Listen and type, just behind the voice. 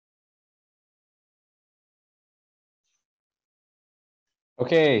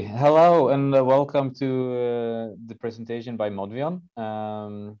Okay, hello and welcome to the presentation by Modvion,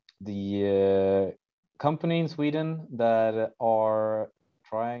 the company in Sweden that are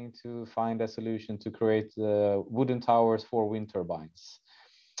trying to find a solution to create wooden towers for wind turbines.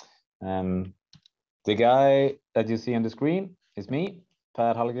 The guy that you see on the screen is me,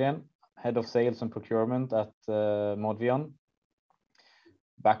 Pär Hallgren, Head of Sales and Procurement at Modvion.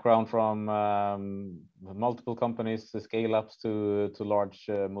 Background from multiple companies, scale-ups to large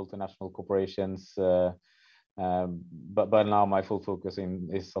multinational corporations. But now my full focus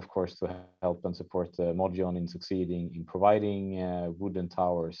is, of course, to help and support Modvion in succeeding in providing wooden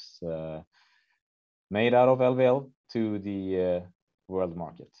towers made out of LVL to the world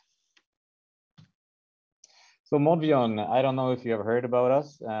market. So Modvion, I don't know if you have heard about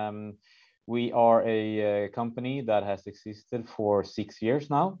us. We are a company that has existed for 6 years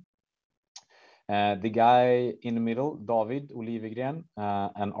now. The guy in the middle, David Olivegren,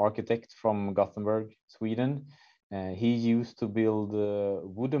 an architect from Gothenburg, Sweden, he used to build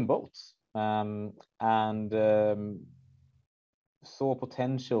wooden boats and saw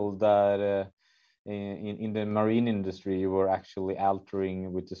potential that in the marine industry you were actually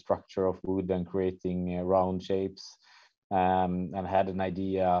altering with the structure of wood and creating round shapes, and had an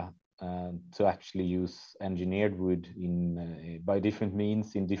idea to actually use engineered wood by different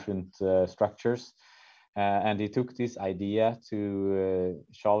means in different structures. And he took this idea to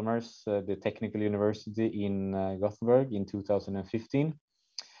Chalmers, the technical university in Gothenburg in 2015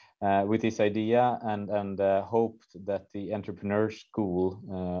 with this idea, and hoped that the entrepreneur school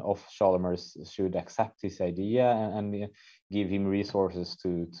of Chalmers should accept this idea and give him resources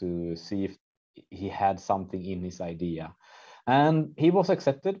to see if he had something in his idea. And he was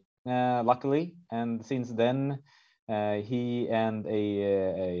accepted. Luckily, and since then he and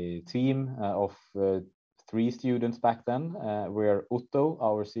a team of 3 students back then, where Otto,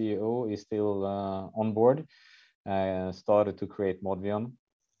 our CEO, is still on board, started to create Modvion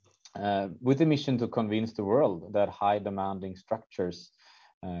with the mission to convince the world that high demanding structures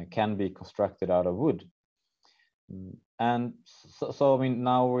can be constructed out of wood. And so I mean,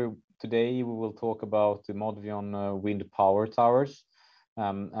 today we will talk about the Modvion wind power towers.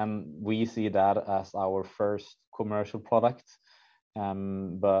 And we see that as our first commercial product,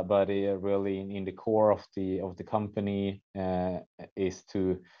 but really in the core of the company is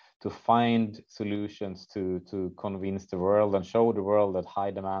to find solutions to convince the world and show the world that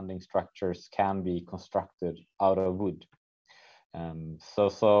high demanding structures can be constructed out of wood.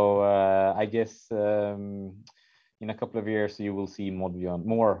 So I guess in a couple of years you will see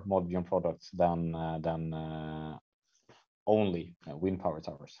more Modvion products than only wind power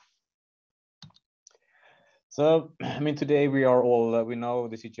towers. So I mean, today we are all we know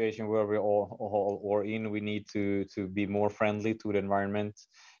the situation where we all are in. We need to be more friendly to the environment.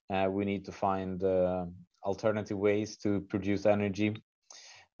 We need to find alternative ways to produce energy,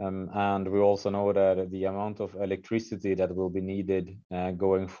 and we also know that the amount of electricity that will be needed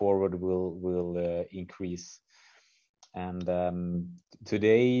going forward will increase. And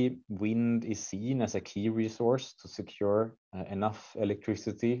today, wind is seen as a key resource to secure enough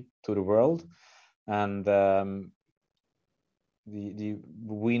electricity to the world. And the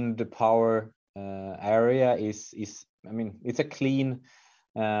wind power area is I mean, it's a clean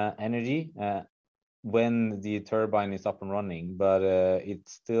energy when the turbine is up and running, but it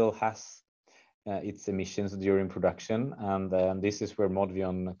still has its emissions during production. And this is where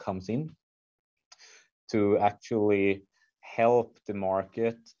Modvion comes in, to actually help the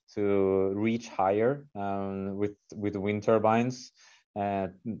market to reach higher with wind turbines,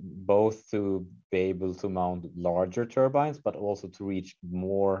 both to be able to mount larger turbines, but also to reach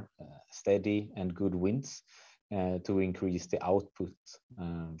more steady and good winds to increase the output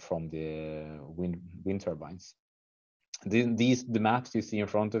from the wind turbines. The maps you see in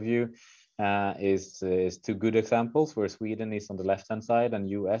front of you is 2 good examples, where Sweden is on the left-hand side and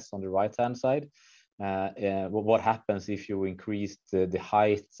US on the right-hand side. What happens if you increase the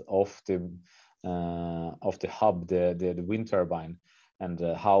height of the hub, the wind turbine, and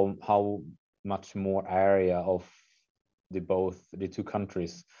how much more area of the 2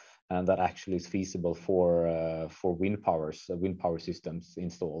 countries and that actually is feasible for wind power systems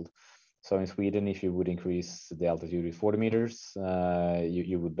installed. So in Sweden, if you would increase the altitude to 40 meters,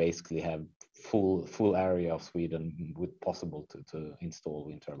 you would basically have full area of Sweden with possible to install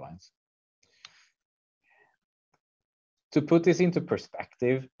wind turbines. To put this into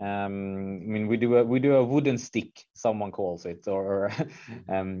perspective, I mean, we do a wooden stick, someone calls it, or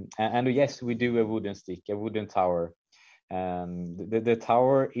and yes, we do a wooden stick, a wooden tower. The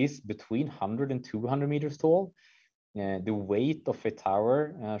tower is between 100 and 200 meters tall, The weight of a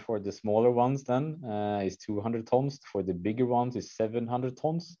tower for the smaller ones then is 200 tons. For the bigger ones is 700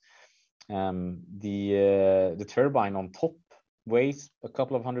 tons. The turbine on top weighs a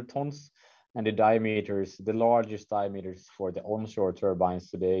couple of hundred tons, and the diameters, the largest diameters for the onshore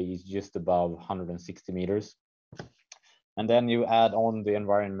turbines today is just above 160 meters. And then you add on the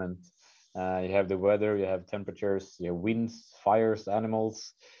environment. You have the weather, you have temperatures, you have winds, fires,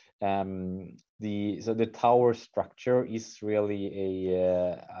 animals. So the tower structure is really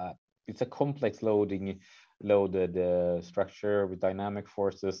it's a complex loaded structure with dynamic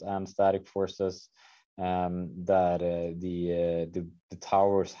forces and static forces that the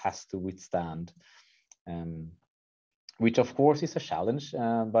towers has to withstand, which of course is a challenge,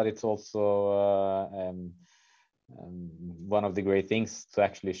 but it's also one of the great things to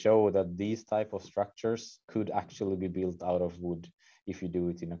actually show that these type of structures could actually be built out of wood if you do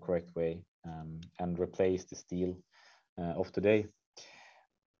it in a correct way, and replace the steel of today.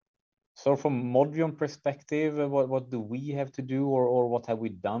 So from Modvion perspective, what do we have to do, or what have we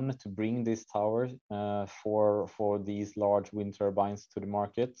done to bring this tower for these large wind turbines to the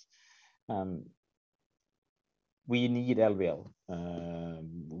market? We need LVL.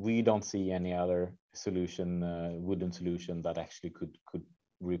 We don't see any other solution, wooden solution, that actually could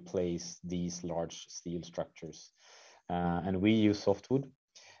replace these large steel structures. And we use softwood.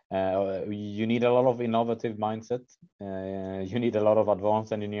 You need a lot of innovative mindset. You need a lot of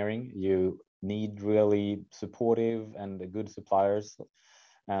advanced engineering. You need really supportive and good suppliers,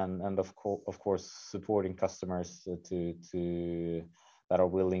 and of course supporting customers that are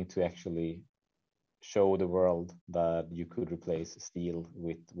willing to actually show the world that you could replace steel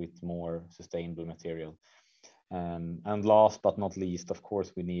with more sustainable material. And last but not least, of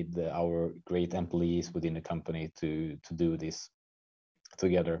course, we need our great employees within the company to do this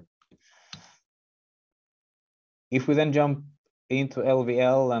together. If we then jump into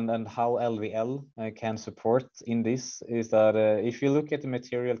LVL and how LVL can support in this, is that if you look at the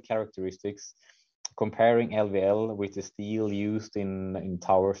material characteristics, comparing LVL with the steel used in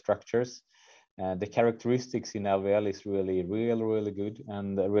tower structures, the characteristics in LVL is really good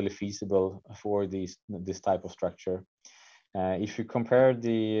and really feasible for this type of structure. If you compare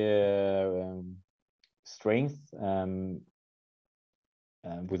the strength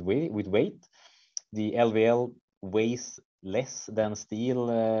with weight, the LVL weighs less than steel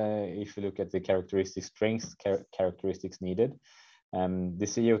if you look at the characteristics needed. The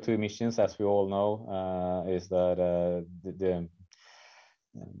CO2 emissions, as we all know, is that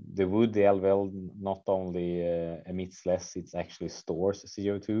the wood, the LVL, not only emits less, it actually stores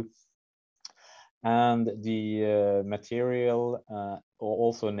CO2. And the material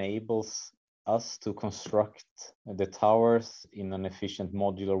also enables us to construct the towers in an efficient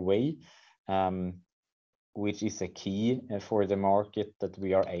modular way, which is a key for the market that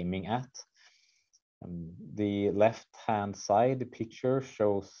we are aiming at. The left-hand side, the picture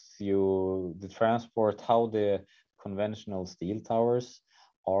shows you the transport, how the conventional steel towers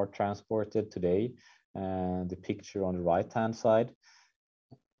are transported today. The picture on the right-hand side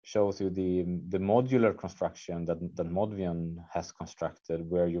shows you the modular construction that Modvion has constructed,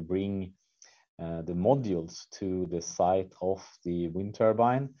 where you bring the modules to the site of the wind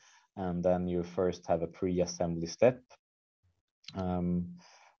turbine, and then you first have a pre-assembly step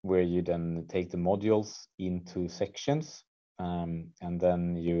where you then take the modules into sections, and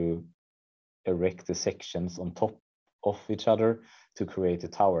then you erect the sections on top of each other to create a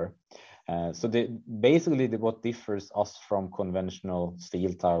tower. So basically what differs us from conventional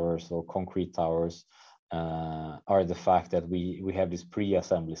steel towers or concrete towers are the fact that we have this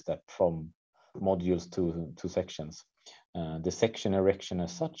pre-assembly step from modules to sections. The section erection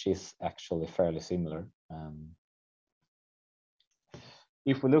as such is actually fairly similar.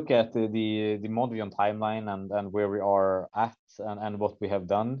 If we look at the Modvion timeline and where we are at and what we have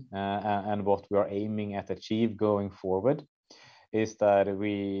done and what we are aiming at achieve going forward, is that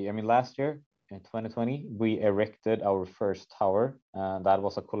last year in 2020, we erected our first tower. That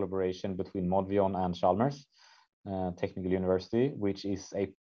was a collaboration between Modvion and Chalmers Technical University, which is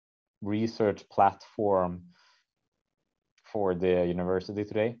a research platform for the university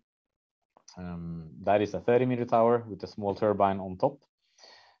today. That is a 30-meter tower with a small turbine on top.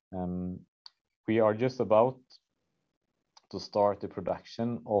 We are just about to start the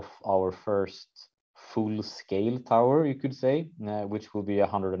production of our first full-scale tower, you could say, which will be a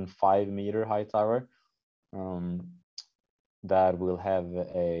 105-meter high tower that will have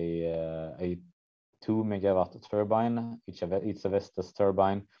a 2-megawatt turbine. It's a Vestas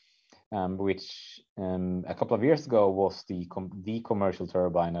turbine, which a couple of years ago was the commercial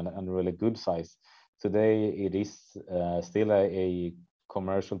turbine and really good size. today it is still a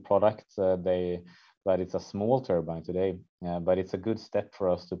commercial product. But it's a small turbine today. But it's a good step for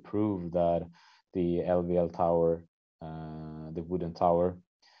us to prove that the LVL tower, the wooden tower,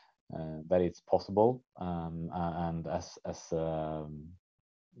 that it's possible, and as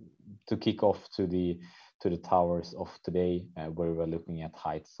to kick off to the towers of today, where we're looking at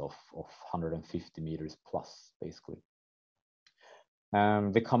heights of 150 meters plus, basically.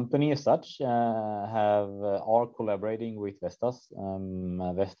 The company as such are collaborating with Vestas.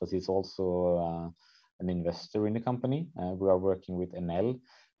 Vestas is also an investor in the company. We are working with Enel,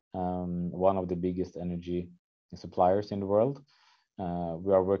 one of the biggest energy suppliers in the world.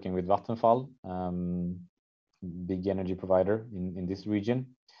 We are working with Vattenfall, big energy provider in this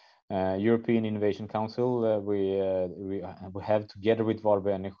region. European Innovation Council, we have together with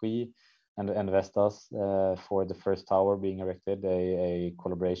Varberg Energy and Vestas for the first tower being erected, a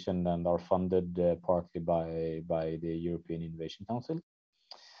collaboration, and are funded partly by the European Innovation Council.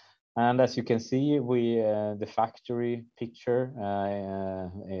 And as you can see, the factory picture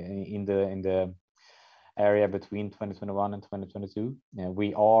in the area between 2021 and 2022,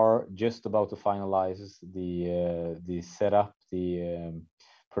 we are just about to finalize the setup, the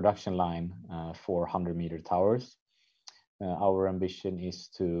production line for 100-meter towers. Our ambition is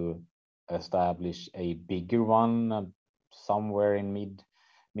to establish a bigger one somewhere in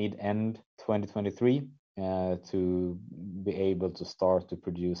mid-end 2023 to be able to start to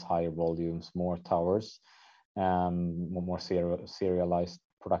produce higher volumes, more towers, more serialized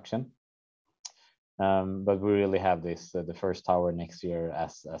production. But we really have this the first tower next year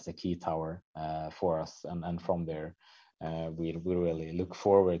as a key tower for us, and from there we really look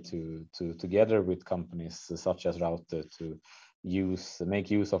forward to together with companies such as Raute to make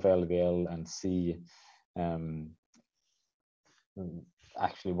use of LVL and see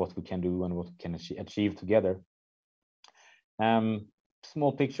actually what we can do and what we can achieve together.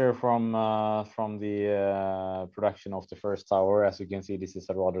 Small picture from the production of the first tower. As you can see, this is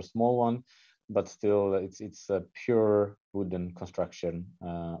a rather small one, but still it's a pure wooden construction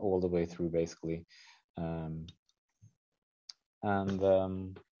all the way through, basically.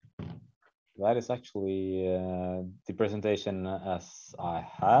 That is actually the presentation as I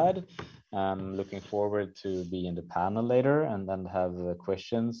had. I'm looking forward to be in the panel later and then have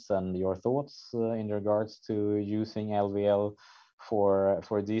questions and your thoughts in regards to using LVL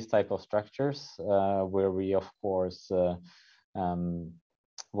for these type of structures, where we of course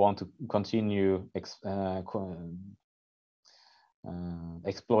want to continue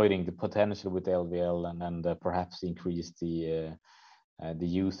exploiting the potential with LVL and perhaps increase the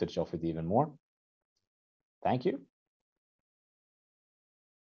usage of it even more. Thank you.